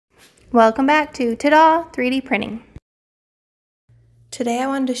Welcome back to Ta-da! 3D printing. Today I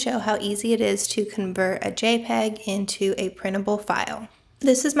wanted to show how easy it is to convert a JPEG into a printable file.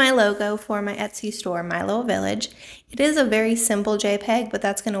 This is my logo for my Etsy store, My Little Village. It is a very simple JPEG, but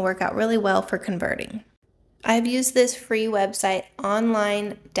that's going to work out really well for converting. I've used this free website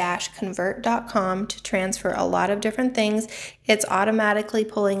online-convert.com to transfer a lot of different things. It's automatically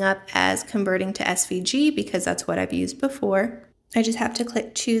pulling up as converting to SVG because that's what I've used before. I just have to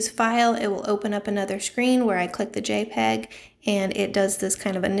click choose file. It will open up another screen where I click the JPEG and it does this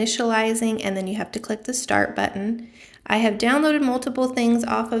kind of initializing, and then you have to click the start button. I have downloaded multiple things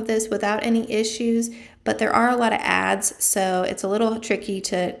off of this without any issues, but there are a lot of ads, so it's a little tricky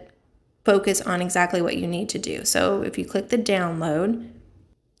to focus on exactly what you need to do. So if you click the download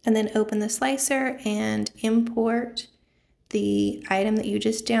and then open the slicer and import the item that you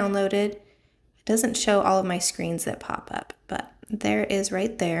just downloaded, it doesn't show all of my screens that pop up, but there it is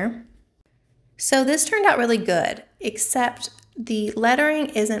right there. So this turned out really good, except the lettering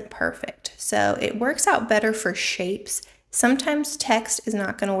isn't perfect. So it works out better for shapes. Sometimes text is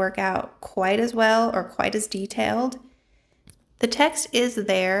not going to work out quite as well or quite as detailed. The text is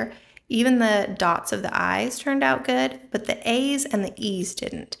there. Even the dots of the I's turned out good, but the A's and the E's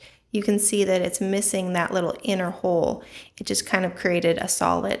didn't. You can see that it's missing that little inner hole. It just kind of created a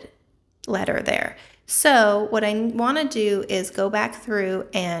solid letter there. So what I want to do is go back through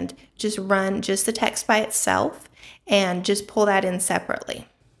and just run just the text by itself and just pull that in separately.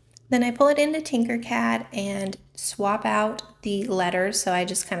 Then I pull it into Tinkercad and swap out the letters. So I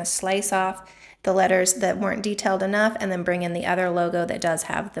just kind of slice off the letters that weren't detailed enough and then bring in the other logo that does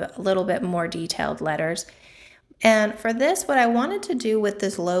have the little bit more detailed letters. And for this, what I wanted to do with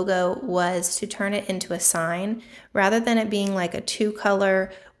this logo was to turn it into a sign. Rather than it being like a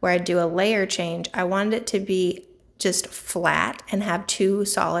two-color where I do a layer change, I wanted it to be just flat and have two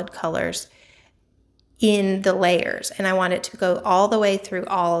solid colors in the layers. And I want it to go all the way through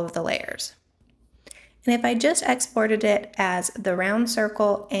all of the layers. And if I just exported it as the round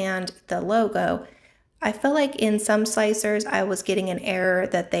circle and the logo, I feel like in some slicers I was getting an error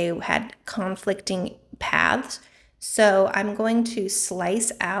that they had conflicting paths. So I'm going to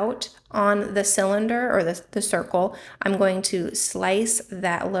slice out on the cylinder or the circle. I'm going to slice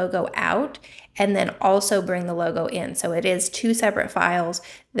that logo out and then also bring the logo in. So it is two separate files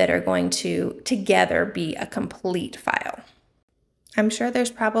that are going to together be a complete file. I'm sure there's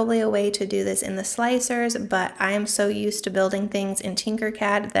probably a way to do this in the slicers, but I am so used to building things in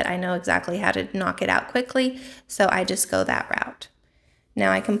Tinkercad that I know exactly how to knock it out quickly, so I just go that route.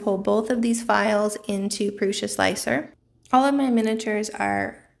 Now I can pull both of these files into Prusa Slicer. All of my miniatures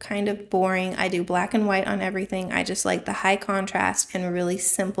are kind of boring. I do black and white on everything. I just like the high contrast and really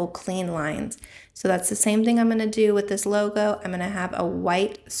simple, clean lines. So that's the same thing I'm going to do with this logo. I'm going to have a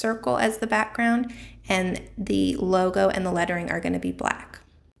white circle as the background, and the logo and the lettering are going to be black.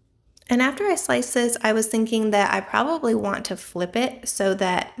 And after I slice this, I was thinking that I probably want to flip it so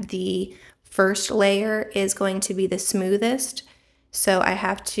that the first layer is going to be the smoothest. So I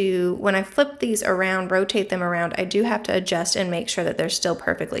have to, when I flip these around, rotate them around, I do have to adjust and make sure that they're still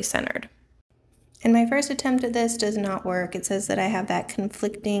perfectly centered. And my first attempt at this does not work. It says that I have that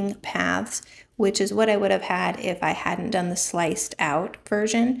conflicting paths, which is what I would have had if I hadn't done the sliced out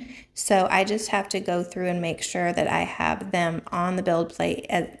version. So I just have to go through and make sure that I have them on the build plate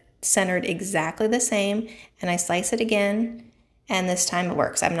centered exactly the same, and I slice it again, and this time it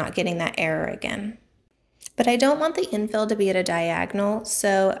works. I'm not getting that error again. But I don't want the infill to be at a diagonal,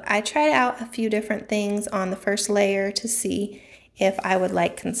 so I tried out a few different things on the first layer to see if I would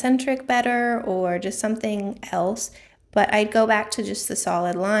like concentric better or just something else, but I'd go back to just the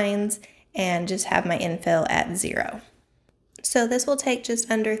solid lines and just have my infill at 0. So this will take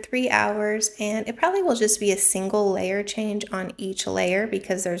just under 3 hours, and it probably will just be a single layer change on each layer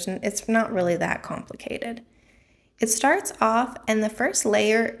because it's not really that complicated. It starts off, and the first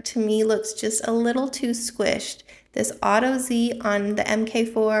layer to me looks just a little too squished. This Auto Z on the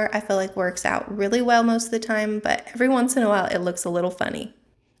MK4 I feel like works out really well most of the time, but every once in a while it looks a little funny.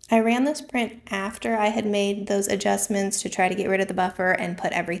 I ran this print after I had made those adjustments to try to get rid of the buffer and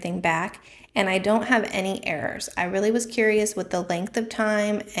put everything back, and I don't have any errors. I really was curious with the length of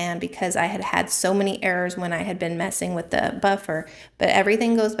time and because I had had so many errors when I had been messing with the buffer, but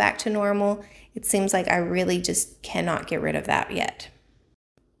everything goes back to normal. It seems like I really just cannot get rid of that yet.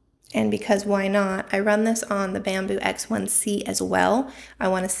 And because why not, I run this on the Bamboo X1C as well. I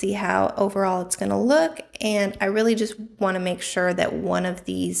want to see how overall it's going to look, and I really just want to make sure that one of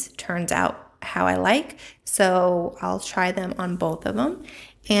these turns out how I like. So I'll try them on both of them.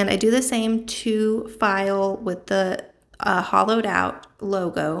 And I do the same to file with the hollowed out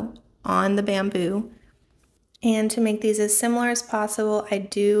logo on the bamboo. And to make these as similar as possible, I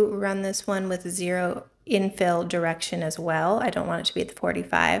do run this one with 0 infill direction as well. I don't want it to be at the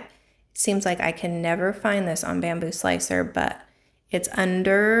 45. It seems like I can never find this on Bamboo Slicer, but it's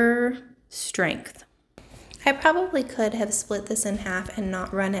under strength. I probably could have split this in half and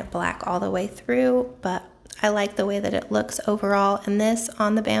not run it black all the way through, but I like the way that it looks overall, and this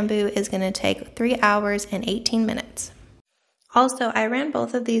on the bamboo is going to take 3 hours and 18 minutes. Also, I ran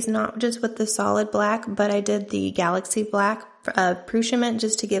both of these not just with the solid black, but I did the Galaxy Black Prussiament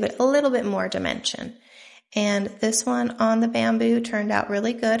just to give it a little bit more dimension. And this one on the bamboo turned out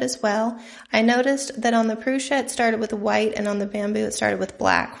really good as well. I noticed that on the Prusia it started with white, and on the bamboo it started with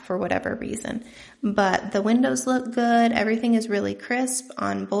black for whatever reason. But the windows look good. Everything is really crisp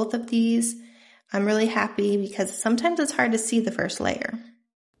on both of these. I'm really happy because sometimes it's hard to see the first layer.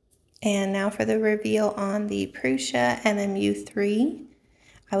 And now for the reveal on the Prusia MMU3.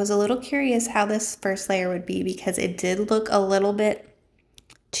 I was a little curious how this first layer would be because it did look a little bit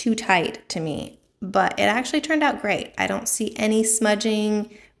too tight to me, but it actually turned out great. I don't see any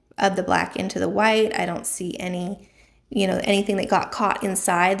smudging of the black into the white. I don't see any, anything that got caught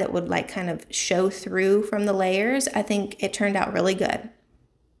inside that would like kind of show through from the layers. I think it turned out really good.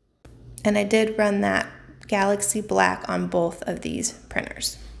 And I did run that Galaxy Black on both of these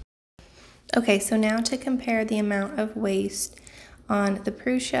printers. Okay, so now to compare the amount of waste on the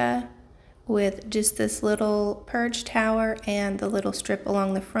Prusia with just this little purge tower and the little strip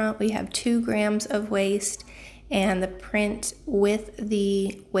along the front, we have 2 grams of waste, and the print with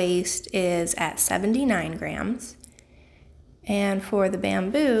the waste is at 79 grams. And for the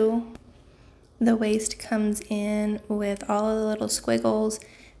bamboo, the waste comes in with all of the little squiggles,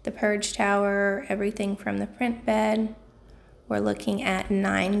 the purge tower, everything from the print bed. We're looking at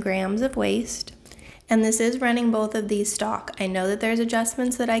 9 grams of waste. And this is running both of these stock. I know that there's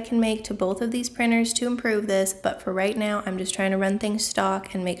adjustments that I can make to both of these printers to improve this, but for right now, I'm just trying to run things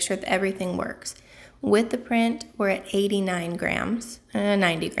stock and make sure that everything works. With the print, we're at 89 grams,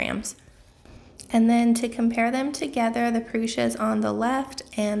 90 grams. And then to compare them together, the Prusia is on the left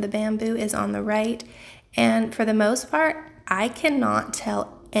and the bamboo is on the right. And for the most part, I cannot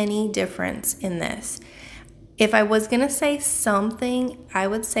tell any difference in this. If I was going to say something, I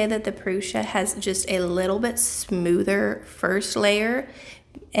would say that the Prusia has just a little bit smoother first layer,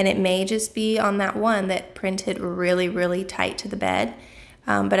 and it may just be on that one that printed really, really tight to the bed.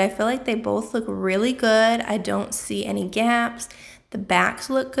 But I feel like they both look really good. I don't see any gaps. The backs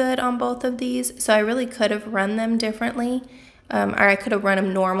look good on both of these, so I really could have run them differently. Or I could have run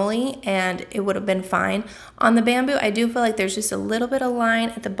them normally and it would have been fine. On the bamboo, I do feel like there's just a little bit of line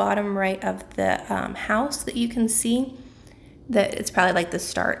at the bottom right of the house that you can see. That it's probably like the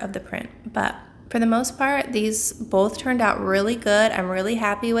start of the print. But for the most part, these both turned out really good. I'm really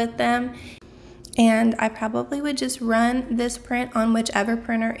happy with them. And I probably would just run this print on whichever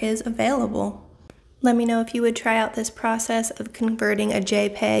printer is available. Let me know if you would try out this process of converting a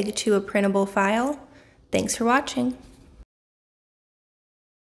JPEG to a printable file. Thanks for watching.